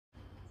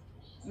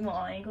You want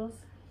all angles?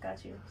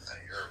 Got you.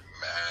 You're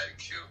mad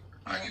cute.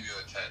 I'll give you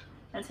a 10.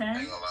 A 10?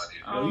 I ain't gonna lie to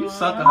you. Yo, you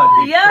sucking her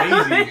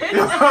dick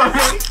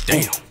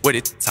crazy. Damn, where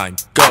did time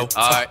go?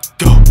 Alright,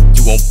 go.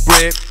 You want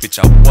bread? Bitch,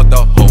 I want the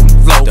whole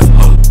loaf. The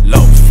whole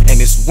loaf. And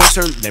it's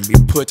winter, let me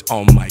put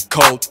on my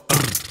coat.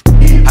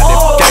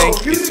 How them gang?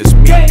 It's just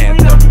me and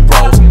the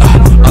bros.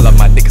 All of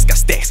my niggas got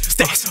stacks.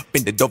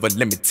 Bend it over,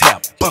 let me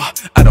tap.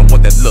 I don't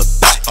want that little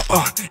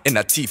thot. And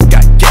our teeth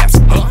got gaps.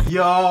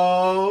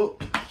 Yo.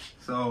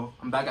 So,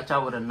 I'm back at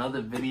y'all with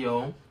another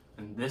video.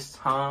 And this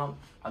time,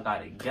 I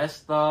got a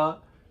guest star.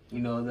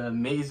 You know, the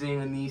amazing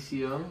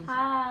Anicia.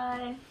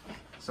 Hi.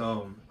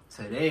 So,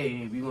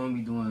 today, we're going to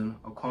be doing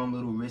a calm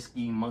little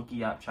risky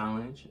monkey app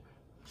challenge.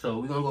 So,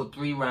 we're going to go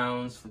 3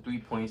 rounds for 3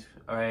 points,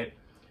 alright?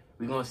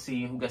 We're going to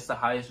see who gets the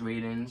highest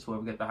ratings.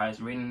 Whoever gets the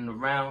highest rating in the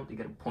round, they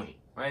get a point,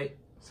 right?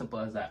 Simple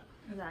as that.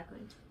 Exactly.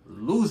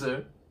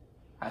 Loser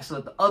has to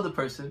let the other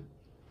person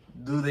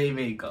do their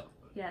makeup.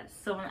 Yes,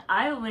 so when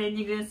I win,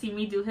 you're going to see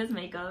me do his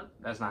makeup.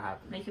 That's not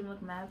happening. Make him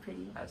look mad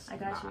pretty. That's I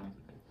got you. happening.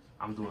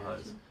 I'm doing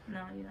hers. You.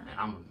 No, you're not. And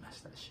I'm going to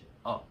mess that shit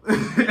up.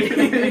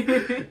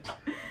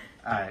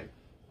 Alright.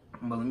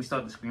 But let me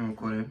start the screen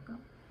recording.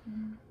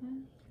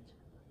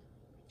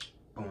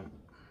 Boom.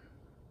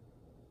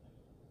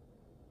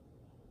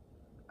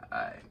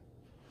 Alright.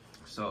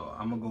 So,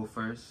 I'm going to go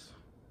first.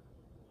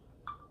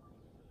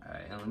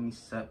 Alright, and let me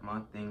set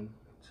my thing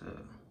to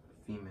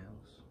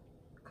females.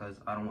 Because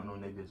I don't want no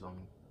niggas on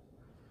me.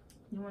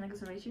 You want niggas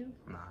to rate you?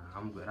 Nah,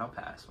 I'm good. I'll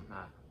pass on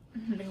that.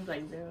 Niggas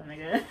like 0,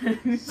 nigga.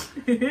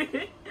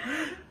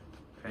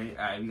 Hey,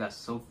 alright, we got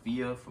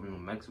Sophia from New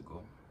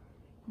Mexico.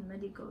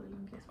 Medico, you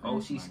can guess. Oh,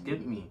 she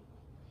skipped me.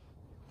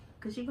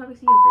 Cause she probably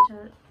see your bitch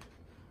at.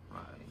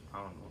 Alright, I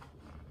don't know.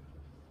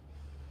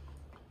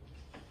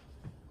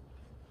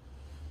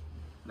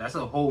 That's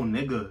a whole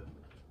nigga.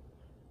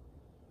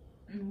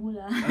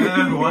 Mula.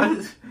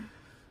 What?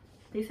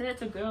 They said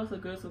it's a girl, so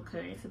girls will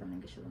cut into the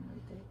nigga should have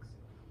made dicks.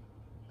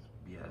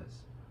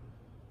 Yes.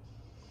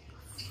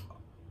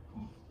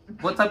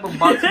 What type of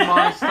boxing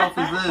mind stuff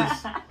is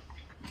this?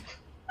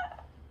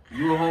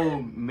 You a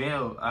whole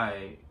male.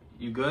 Alright.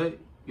 You good?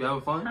 You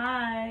having fun?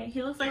 Hi.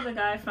 He looks like the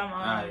guy from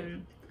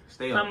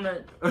Stay from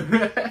up.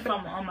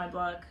 from On My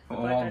Block.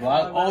 On My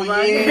Block? Oh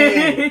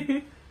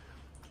yeah.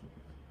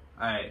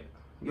 Alright.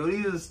 Yo,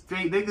 these are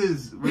straight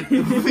niggas with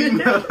the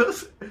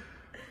females.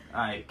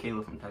 Alright,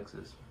 Kayla from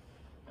Texas.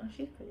 Oh,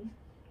 she's pretty.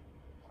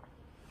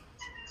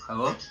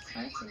 Hello?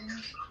 Hi,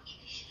 Kayla.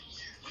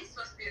 He's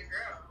supposed to be a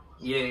girl.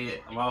 Yeah.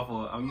 My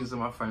fault. I'm using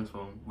my friend's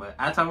phone. But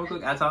add time real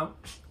quick. Add time.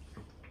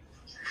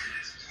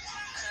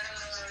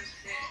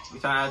 You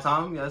trying to add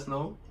time? Yes,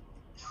 no?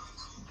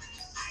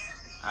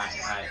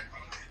 Alright.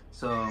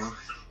 So,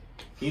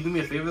 can you do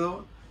me a favor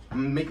though?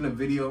 I'm making a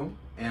video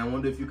and I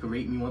wonder if you could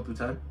rate me 1 through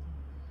 10.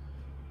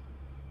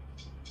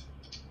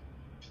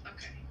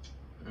 Okay.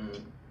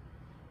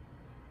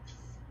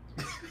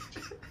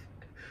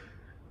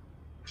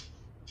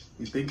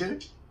 You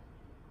thinking?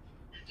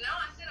 No,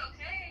 I said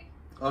okay.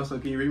 Oh, so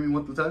can you rate me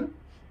 1 through 10?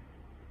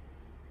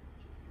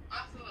 I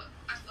thought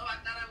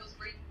I was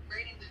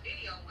rating the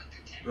video 1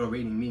 through 10. Or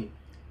rating me?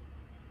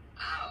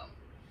 Oh.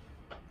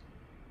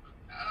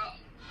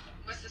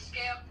 What's the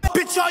scale?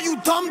 Bitch, are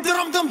you dumb, stupid?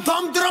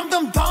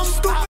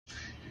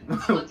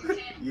 1 through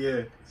 10.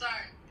 Yeah.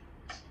 Sorry.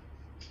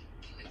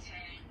 A 10.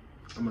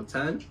 I'm a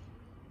 10?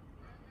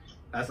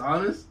 That's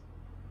honest?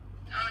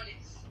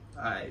 Honest.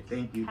 Alright,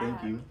 thank you.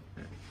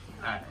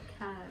 Alright.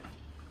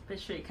 The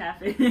straight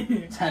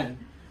cafe. 10.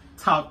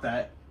 Top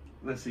that.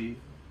 Let's see.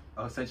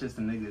 Oh, such as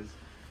the niggas.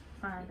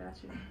 Fine, I got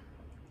you.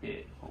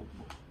 Yeah. Oh,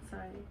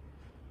 Sorry.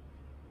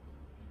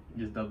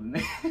 just double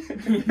name.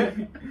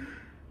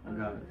 I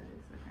got it.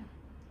 Okay.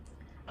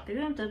 They're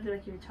gonna dub you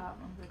like you're top.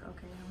 I'm like,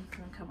 okay, I'm just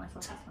gonna cut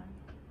myself. That's fine.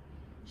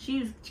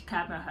 She's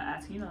capping her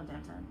ass. You know,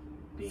 damn time.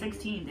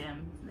 16,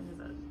 damn. Niggas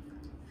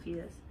a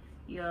fetus.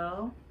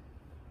 Yo.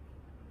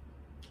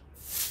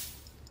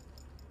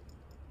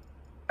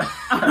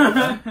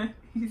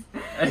 These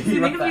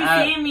niggas be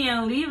seeing me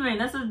and leaving.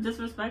 That's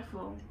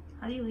disrespectful.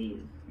 How do you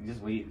leave? You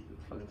just wait. The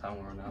fucking time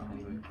will run out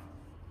anyway.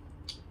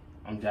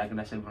 I'm jacking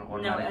that shit with an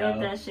No, automatic edit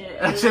L. that shit.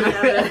 That should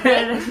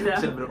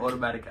have been an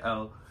automatic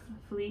L.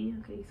 Flee?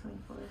 Okay, he's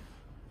 24.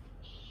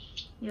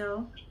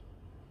 Yo.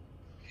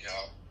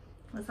 Yo.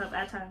 What's up?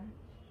 At time.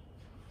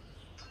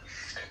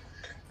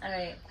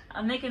 Alright.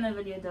 I'm making a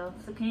video though.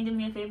 So can you do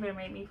me a favor and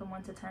rate me from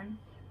 1 to 10?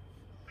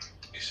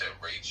 You said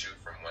rate you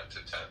from 1 to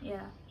 10?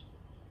 Yeah.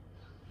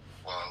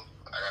 Well,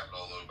 I gotta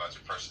know a little about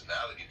your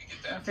personality to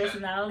get My that 10.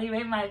 personality?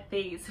 Rate my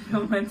face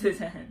from 1 to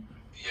 10.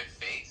 Your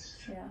face?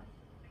 Yeah.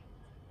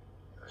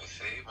 Let me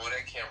see. Boy,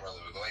 that camera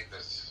look like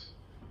this.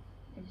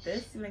 Like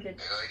this? You make it.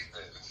 Like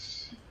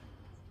this.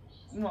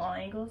 You want all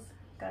angles?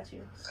 Got you.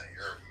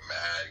 You're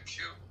mad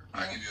cute.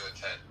 I'll give you a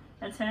 10.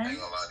 A I 10? ain't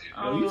gonna lie to you.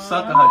 Yo, you Aw.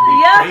 sucking her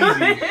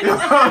dick crazy.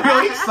 Yo,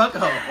 you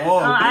sucking her Oh,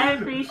 off. I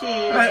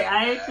appreciate it.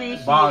 I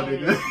appreciate Wow,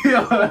 it. nigga.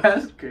 Yo,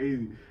 that's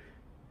crazy.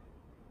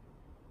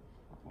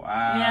 Wow.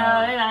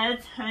 Yeah,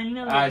 that's 10. You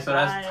know, Alright, so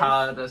that's five.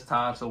 tied. That's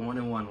tied. So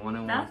 1-1.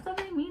 1-1. That's what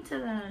they mean to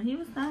them. He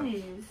was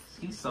nice.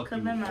 He sucked Cause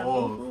you them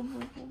off.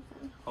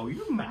 Oh,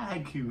 you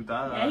mad cute,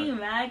 dog. Yeah, he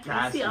mad. I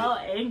Gas see it. all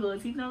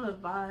angles. He knows the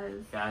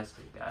vibes. Gas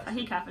it.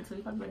 He capping too.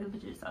 He probably like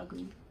his bitch is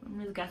ugly.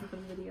 I'm just gassing for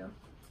the video.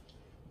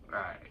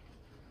 Alright.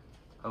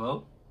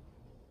 Hello?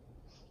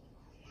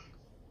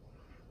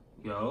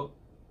 Yo?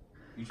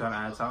 You trying to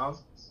add time?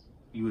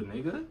 You a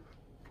nigga?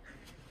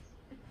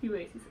 He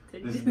waits. He's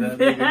This is that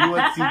nigga. You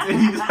want to see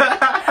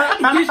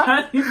titties? He's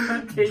trying to see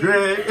some titties.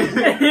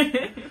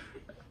 Dread.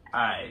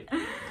 Alright.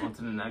 On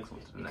to the next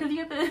one. Because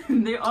you get the,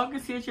 they all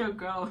consider you're a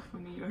girl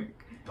from New York.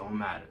 Don't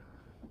matter.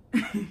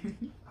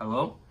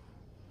 Hello?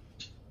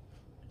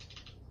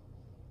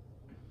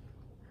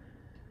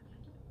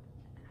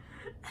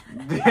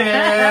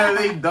 Damn,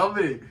 they dumb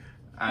it.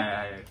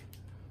 Alright.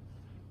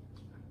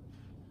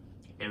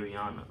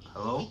 Ariana.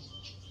 Hello?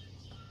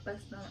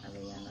 What's not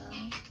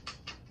Ariana?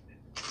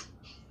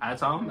 Add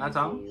Tom? What's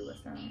up?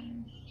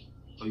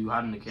 Oh, you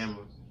hiding the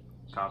camera.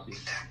 Copy.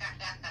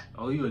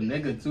 Oh, you a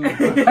nigga too.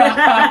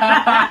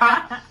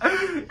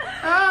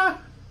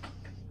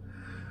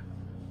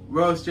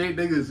 Bro, straight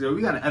niggas, yo.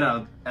 We gotta edit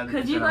out.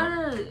 Cause you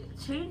gotta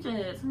change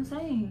it. That's what I'm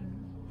saying.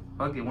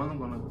 Fuck it, when I'm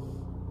gonna.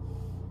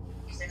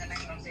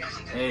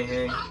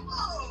 Hey.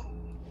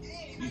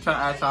 You try to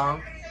add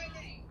Tom?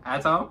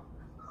 Add Tom?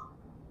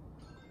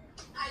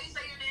 How you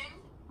say your name?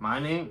 My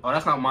name? Oh,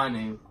 that's not my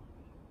name.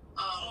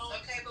 Oh,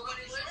 okay, but what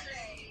is your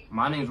name?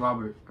 My name's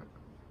Robert.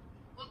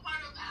 What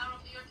part of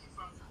New York you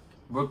from?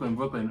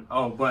 Brooklyn.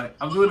 Oh, but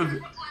I'm doing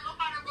What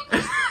part of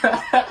Brooklyn?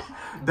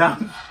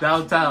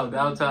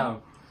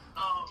 downtown.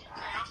 Oh, okay,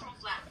 I'm from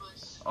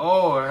Flatbush.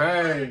 Oh,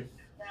 hey.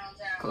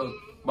 Downtown. Cool.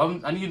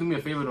 But I need you to do me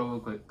a favor though, real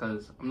quick,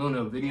 cause I'm doing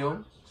a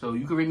video. So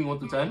you can rate me 1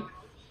 through 10.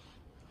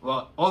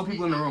 Well, all the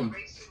people in the room.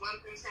 Rate you 1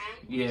 through 10?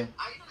 Yeah. Are you doing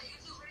a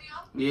YouTube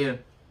video? Yeah.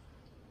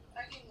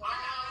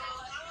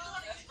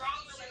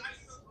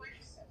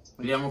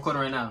 Yeah, I'm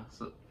recording right now.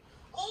 So.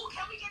 Oh,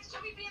 can we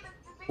be in the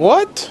video?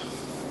 What?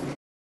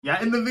 Yeah,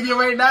 in the video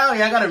right now.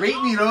 Y'all gotta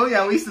rate me though.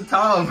 Y'all wasting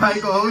time. I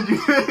ain't gonna hold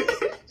you. Okay, I'm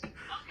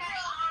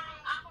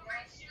gonna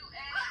rate you no.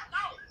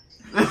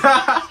 I'm gonna rate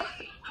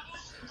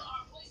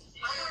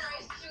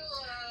you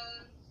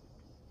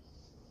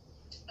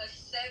a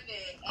 7.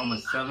 I'm a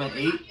 7,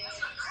 8.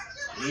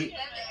 8.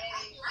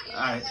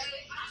 Alright.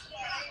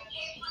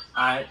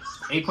 Alright.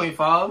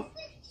 8.5.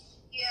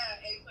 Yeah,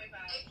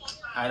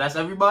 8.5. Alright, that's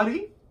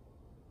everybody?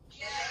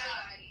 Yeah.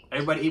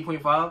 Everybody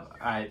 8.5?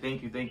 Alright,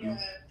 thank you.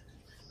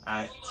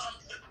 Alright.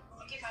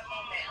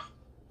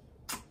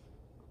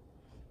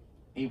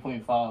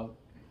 8.5.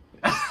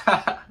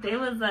 They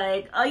was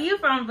like, "Oh, you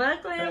from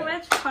Brooklyn?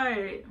 Which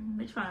part?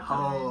 Which part?"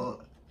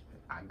 Oh,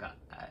 I got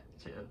that.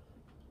 Chill.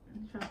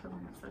 Trying to come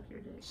and suck your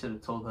dick. Should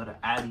have told her the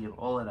Addy and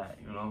all of that,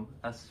 you know?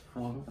 That's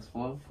full.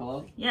 Pull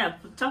up. Yeah,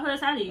 tell her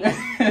it's Hattie.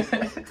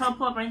 Tell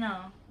pull up right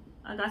now.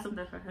 I got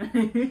something for her.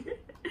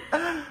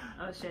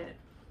 Oh shit.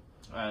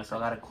 Alright, so I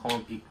gotta call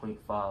him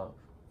 8.5.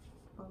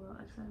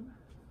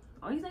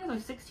 Oh, these niggas are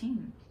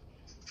 16.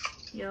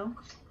 Yo.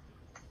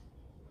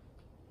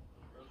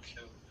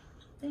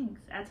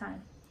 Thanks. At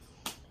time.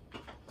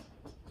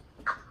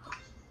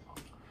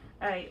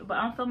 Alright, but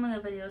I'm filming a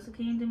video, so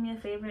can you do me a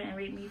favor and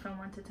rate me from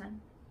 1 to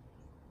 10?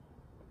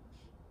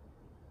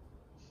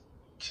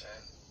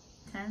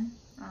 10?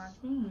 Aw,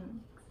 thanks.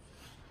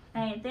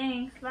 Hey,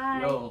 thanks.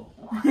 Bye. Yo.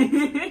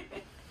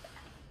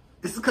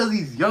 It's because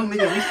these young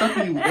niggas, they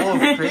sucking you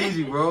off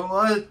crazy, bro.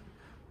 What?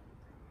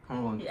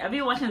 Hold on. Yeah, I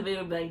be watching the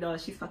video and be like, no,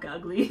 she's fucking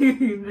ugly.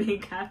 They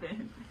ain't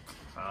capping.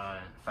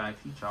 In fact,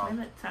 he chopped.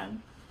 I'm at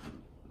 10.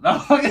 No,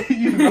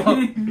 you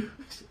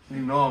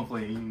know I'm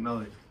playing. You know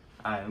it.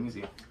 Alright, let me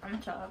see.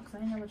 I'm chopped because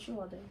I ain't never chew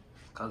all day.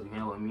 Cause you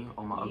hang with me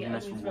on my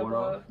ugliness Yeah, reward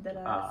off. That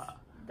ass.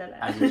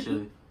 As it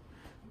should.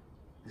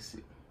 Let's see.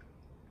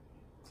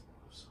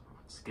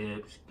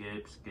 Skip.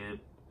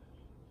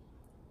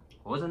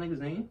 What was that nigga's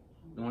name?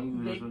 The one you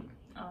was with?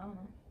 I don't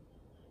know.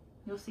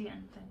 You'll see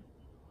anything.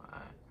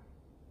 Alright.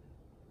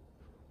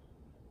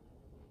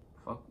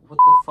 Fuck. What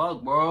the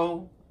fuck,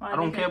 bro? Why I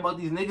don't care about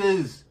these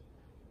niggas.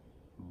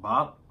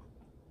 Bop.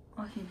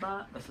 Oh, he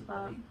bought. That's a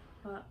Bop. date.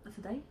 That's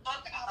a date?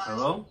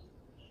 Hello?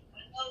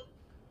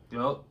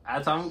 Yo,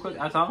 add time real quick.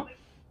 Add time.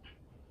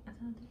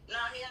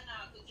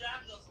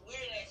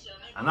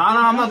 No,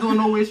 I'm not doing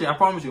no weird shit. I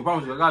promise you.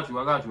 I got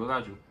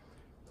you.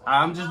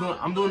 I'm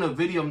doing a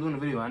video.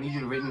 I need you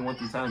to rate me 1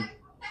 through 10.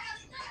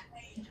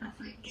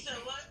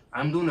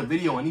 I'm doing a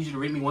video. I need you to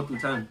rate me 1 through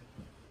 10.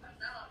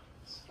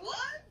 What?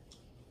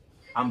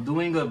 I'm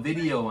doing a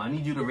video. I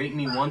need you to rate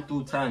me 1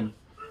 through 10. 1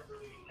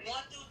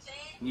 through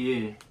 10?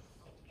 Yeah.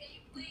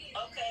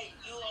 Okay,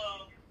 you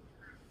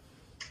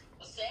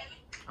a 7?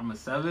 I'm a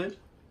 7?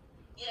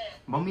 Yeah.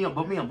 Bump me up. No,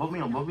 that's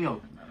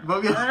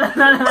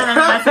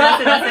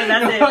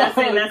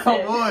it.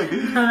 Come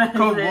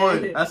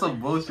on. That's some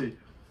bullshit.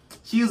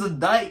 She was a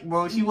dyke,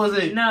 bro. She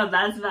wasn't. No,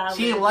 that's valid.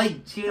 She ain't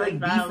like beef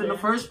valid. in the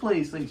first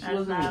place. Like she That's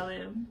wasn't.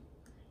 valid. She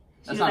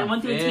That's was like not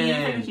 1 through 10. fair.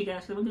 That's what she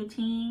got. She 1 through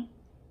 10.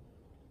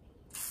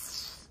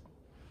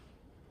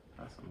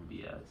 That's some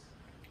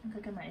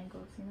Look at my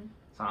ankles, you know?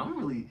 So I'm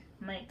really...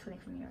 I'm like 20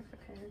 from New York,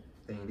 okay?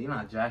 Dang, they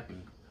not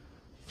jacking.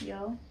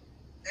 Yo.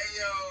 Hey,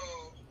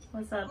 yo.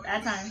 What's up?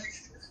 At time.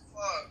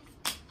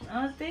 Fuck.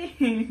 Oh, thanks.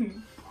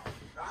 I'm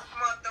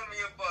my thumb in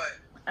your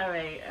butt.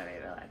 Alright,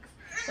 relax.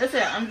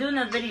 Listen, I'm doing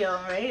a video,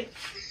 right?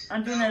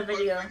 I'm doing a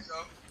video.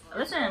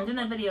 Listen, I'm doing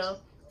a video.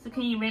 So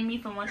can you rate me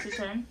from 1 to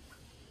 10?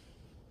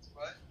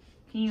 What?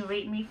 Can you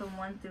rate me from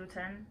 1 through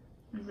 10?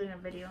 I'm doing a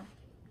video.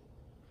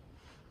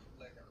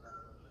 Like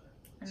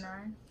A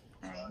 9?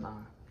 Alright, Nah.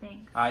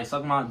 thanks. Alright,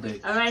 suck my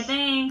dick. Alright,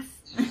 thanks.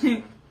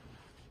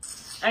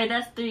 Alright,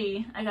 that's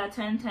 3. I got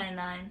 10, 10,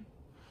 9.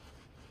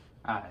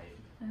 Alright.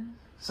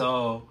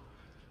 So,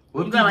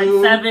 what You do got you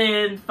do? like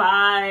 7,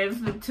 5,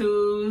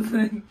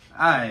 2s.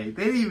 Alright,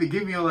 they didn't even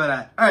give me all of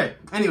that. Alright,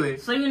 anyway.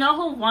 So you know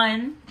who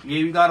won?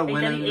 Yeah, we got a Big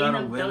winner. Daddy We got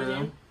Aiden a of winner.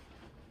 Belgium.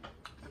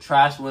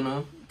 Trash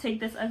winner. Take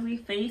this ugly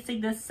face,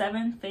 take this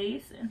 7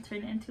 face, and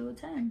turn it into a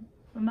 10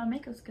 with my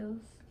makeup skills.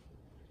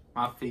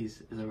 My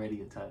face is already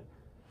a 10.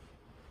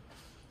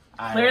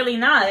 Alright. Clearly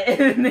not.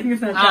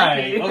 Niggas not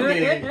Alright, talking.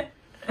 okay.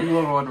 We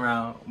will run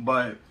around.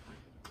 But,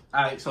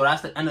 alright, so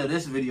that's the end of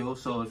this video.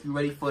 So if you're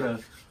ready for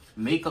the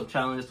makeup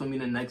challenge, this will be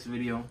the next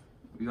video.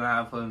 We're going to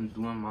have him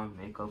doing my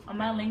makeup. All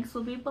my links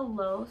will be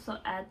below, so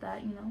add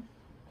that, you know.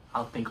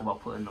 I'll think about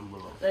putting them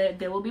below.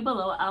 They will be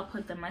below. I'll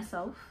put them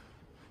myself.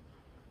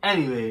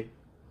 Anyway,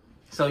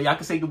 so y'all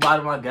can say goodbye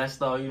to my guest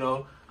star, you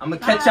know. I'm going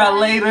to catch y'all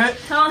later.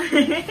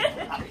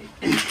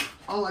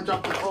 Oh, I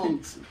dropped the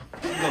oats.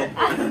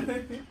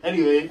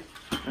 Anyway,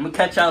 I'm going to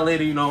catch y'all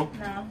later, you know.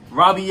 No.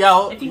 Robbie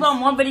out. If you want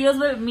more videos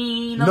with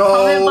me, you know, No.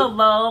 comment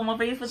below. More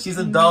videos with She's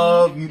me. a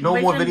dub. You know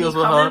Rate more me, videos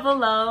with comment her.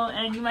 below,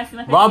 and you might see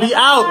my face. Robbie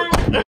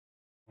out.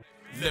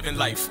 Living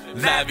life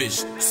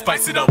lavish,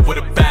 spice it up with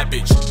a bad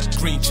bitch.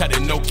 Green cheddar,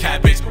 no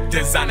cabbage.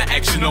 Designer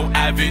action, no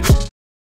average.